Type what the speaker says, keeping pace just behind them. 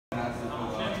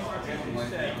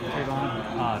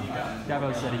Trayvon,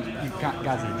 Dabo said you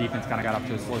guys as a defense kind of got off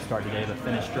to a slow start today, but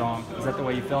finished strong. Is that the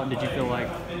way you felt? And did you feel like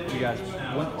you guys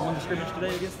won the scrimmage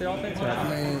today against the offense? I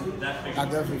mean, I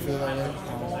definitely feel that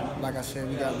way. Like I said,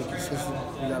 we got to be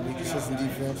consistent. We got to be consistent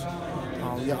defense.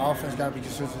 Your offense got to be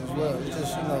consistent as well. It's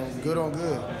just, good on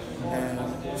good.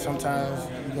 And sometimes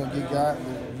you're going to get got.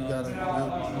 You got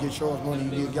to get yours more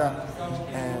than you get got.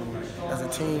 And as a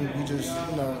team, we just,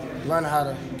 learn how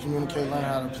to communicate, learn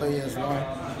how to play as one,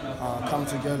 come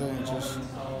together and just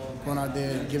going out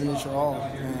there and giving it your all.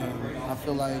 And I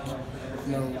feel like,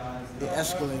 it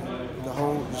escalated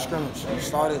the scrimmage. It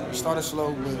started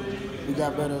slow, but we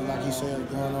got better, like he said,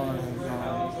 going on.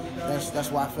 And that's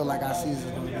why I feel like our season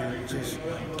is going to be. Just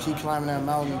keep climbing that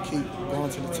mountain, keep going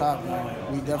to the top.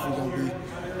 And we definitely going to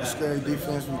be a scary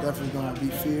defense. We definitely going to be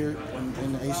feared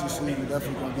in the ACC. We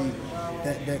definitely going to be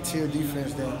that tier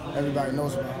defense that everybody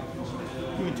knows about.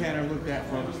 You and Tanner looked at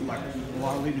for a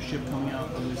lot of leadership coming out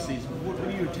of this season. What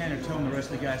are you and Tanner telling the rest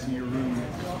of the guys in your room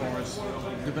as far as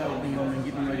developing them and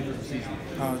getting ready for the season?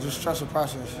 Just trust the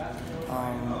process.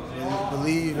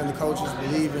 Believe in the coaches,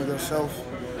 believe in yourself,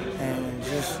 and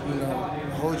just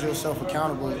hold yourself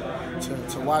accountable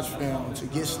to watch film, to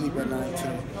get sleep at night,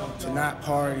 to not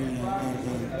party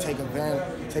and take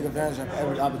advantage of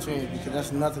every opportunity, because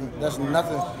that's nothing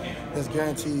that's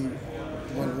guaranteed.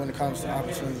 When it comes to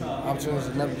opportunity. Opportunities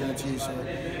are never guaranteed, so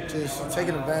just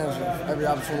taking advantage of every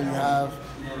opportunity you have,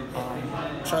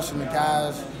 trusting the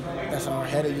guys that's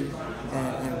ahead of you,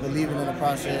 and believing in the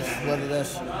process, whether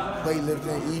that's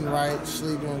weightlifting, eating right,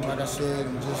 sleeping, like I said,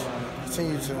 and just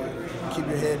continue to keep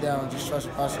your head down, just trust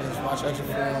the process, watch extra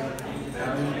film,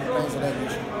 and do things of that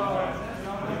nature.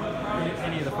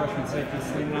 Any of the freshman safeties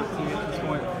standing out to you at this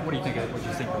point? What do you think of what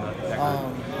you think from that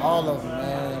group? All of them,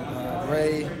 man.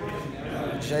 Ray,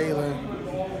 Jalen,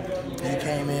 he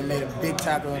came in, made a big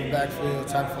tackle in the backfield,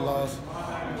 tackle for loss.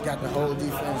 Got the whole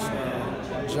defense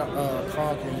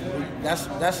crunk, and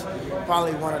that's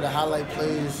probably one of the highlight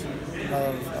plays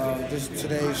of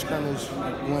today's scrimmage,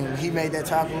 when he made that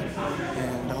tackle,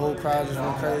 and the whole crowd just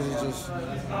went crazy. Just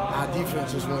our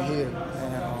defense just went here,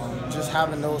 and just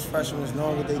having those freshmen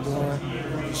knowing what they're doing,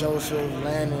 Joseph,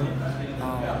 Landon,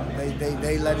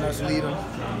 they letting us lead them.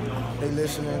 They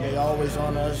listening, they always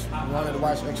on us, wanted to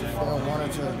watch extra film,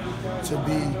 wanted to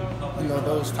be,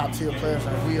 those top tier players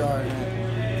like we are.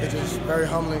 And it's just very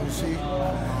humbling to see.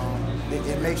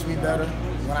 It makes me better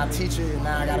when I teach it, and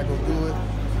now I gotta go do it.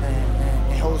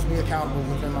 And it holds me accountable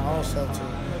within my own self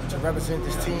to represent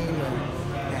this team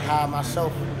and have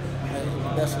myself at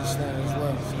the best of the standard as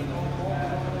well. So.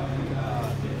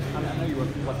 I know you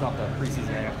left off the preseason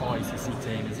All-ACC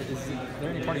team. Is there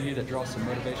any part of you that draws some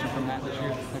motivation from that this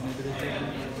year?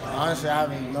 Honestly, I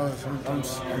haven't noticed.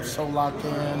 I'm so locked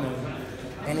in, and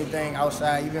anything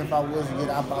outside, even if I was to get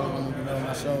out, I probably wouldn't even know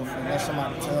myself unless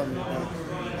somebody tell me.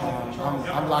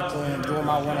 But I'm locked in, doing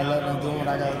my 111, doing what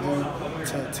I got to do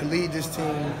to lead this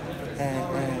team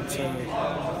and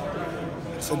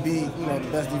to be the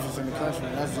best defense in the country.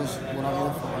 That's just what I'm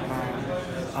here for.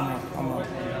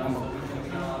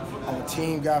 I'm a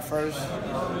team guy first.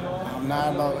 I'm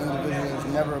not about individuals.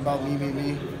 It's never about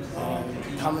me.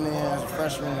 Coming in as a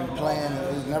freshman and playing,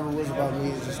 it never was about me.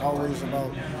 It's just always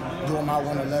about doing my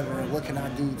 111 and what can I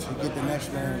do to get the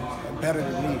next man better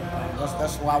than me.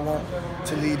 That's why I want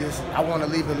to lead this. I want to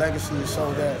leave a legacy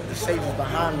so that the safeties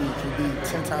behind me can be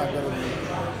 10 times better than me,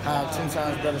 have 10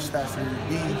 times better stats than me,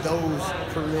 be those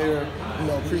premier,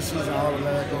 preseason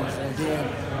All-Americans, and then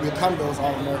become those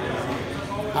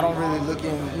All-Americans. I don't really look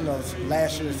in,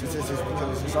 last year's statistics,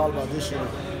 because it's all about this year,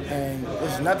 and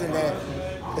it's nothing that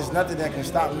can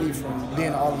stop me from being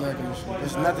an All-American this year.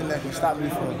 There's nothing that can stop me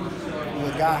from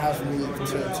what God has for me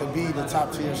to be the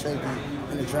top tier safety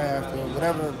in the draft or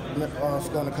whatever is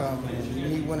going to come, and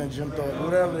me winning Jim Thorpe,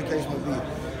 whatever the case may be.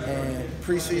 And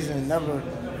preseason never,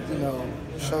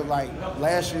 showed, like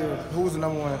last year, who's the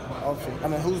number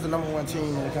one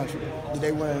team in the country? Did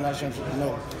they win a national championship?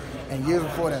 No. And years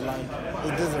before that,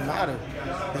 it doesn't matter.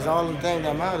 It's all the thing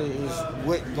that matters is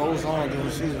what goes on during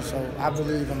the season. So I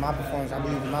believe in my performance. I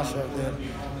believe in myself that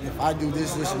if I do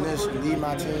this, and this, and lead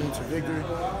my team to victory,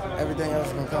 everything else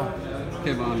is going to come.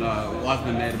 Kevin, a lot's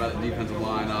been made about the defensive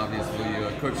line, obviously.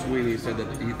 Coach Sweeney said that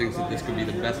he thinks that this could be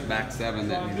the best back seven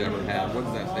that he's ever had. What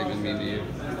does that statement mean to you?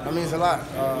 That means a lot.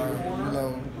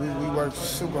 We worked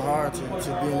super hard to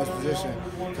be in this position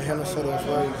for him to say those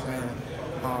words. And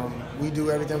we do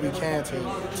everything we can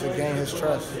to gain his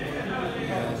trust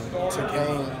and to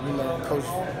gain, Coach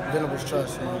Venable's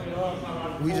trust.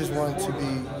 And we just want to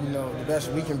be, the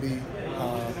best we can be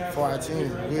for our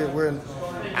team.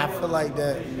 I feel like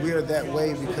that we're that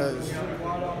way because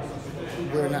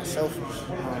we're not selfish.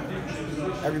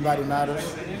 Everybody matters,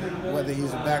 whether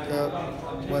he's a backup,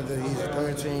 whether he's a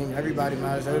third team, everybody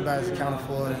matters, everybody's accounted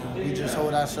for, and we just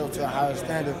hold ourselves to a higher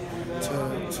standard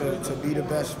to be the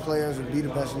best players and be the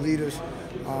best leaders.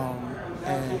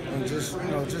 And just,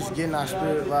 just getting our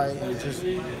spirit right and just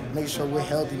make sure we're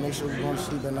healthy, make sure we're going to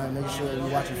sleep at night, make sure we're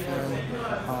watching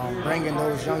film, bringing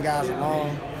those young guys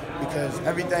along, because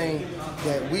everything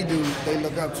that we do, they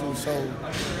look up to. So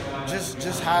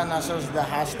just hiding ourselves to that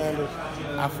high standard,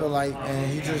 I feel like,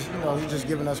 and he's just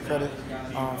giving us credit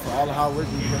for all the hard work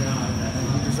we put in,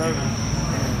 and we deserve it.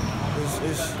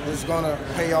 And it's going to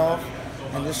pay off.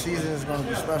 And this season is going to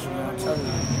be special, man. I'm telling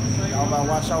you. Y'all gotta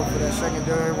watch out for that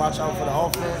secondary, watch out for the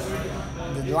offense,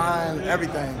 the line,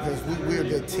 everything, because we're a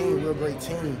good team. We're a great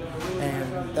team.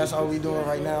 And that's all we're doing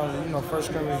right now. First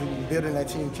scrimmage, we're building that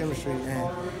team chemistry. And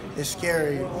it's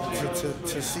scary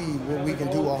to see what we can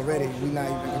do already. We're not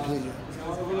even complete yet.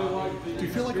 Do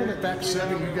you feel like on that back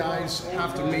seven, you guys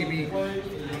have to maybe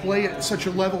play at such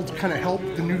a level to kind of help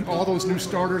all those new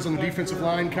starters on the defensive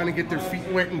line kind of get their feet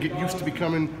wet and get used to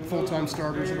becoming full-time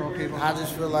starters at all? I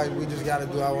just feel like we just got to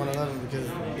do our 111, because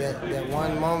that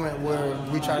one moment where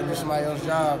we try to do somebody else's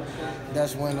job,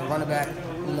 that's when the running back,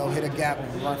 hit a gap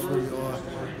and run free, or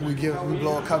we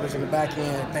blow a coverage in the back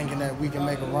end thinking that we can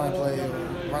make a run play or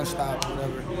run stop or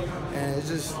whatever. And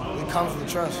it comes with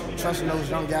trusting those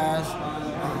young guys,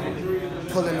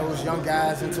 pulling those young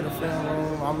guys into the film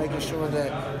room. I'm making sure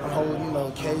that I'm holding,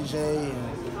 KJ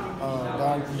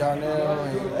and Darnell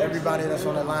and everybody that's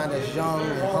on the line that's young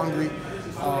and hungry,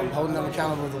 holding them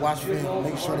accountable to watch film,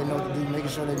 making sure they know what to do, making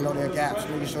sure they know their gaps,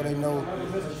 making sure they know,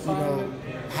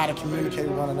 how to communicate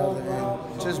with one another,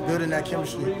 and just building that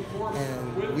chemistry.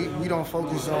 And we don't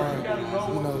focus on,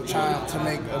 trying to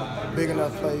make a big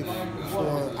enough play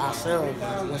for ourselves.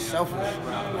 We're selfish,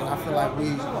 and I feel like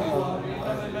we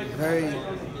a very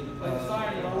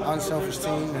unselfish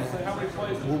team.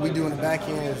 And what we do in the back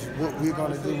end is what we're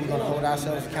going to do. We're going to hold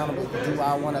ourselves accountable to do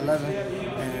our 111,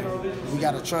 and we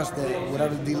got to trust that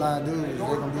whatever the D-line do, they're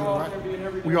going to do it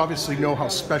right. We obviously know how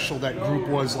special that group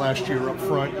was last year up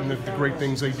front and the great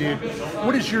things they did.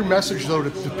 What is your message, though,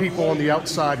 to people on the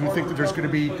outside who think that there's going to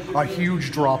be a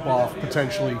huge drop-off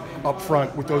potentially up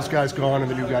front with those guys gone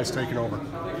and the new guys taking over?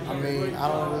 I mean, I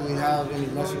don't really have any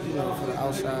message, for the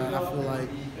outside. I feel like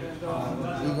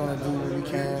we're going to do what we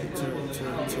can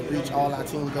to reach all our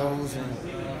team goals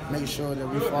and make sure that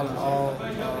we follow all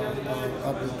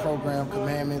of the program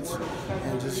commandments,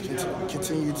 and just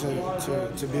continue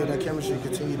to build that chemistry,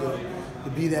 continue to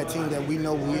be that team that we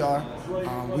know we are.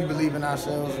 We believe in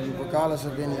ourselves, regardless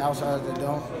of any outsiders that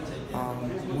don't.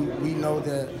 We know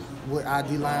that what our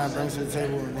D-line brings to the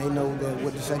table, and they know that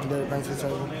what the secondary brings to the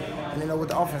table, and they know what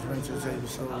the offense brings to the table.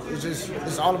 So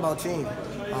it's all about team.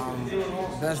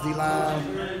 Best D-line,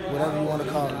 whatever you want to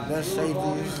call it, best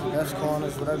safeties, best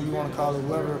corners, whatever you want to call it,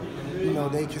 whoever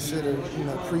they consider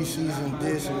preseason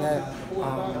this and that.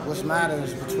 What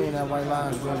matters between that white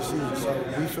line is during the season. So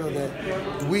we feel that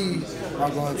we are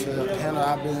going to handle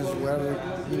our business wherever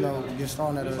gets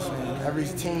thrown at us, and every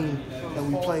team that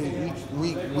we play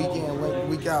week in,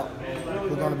 week out,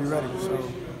 we're going to be ready.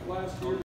 So.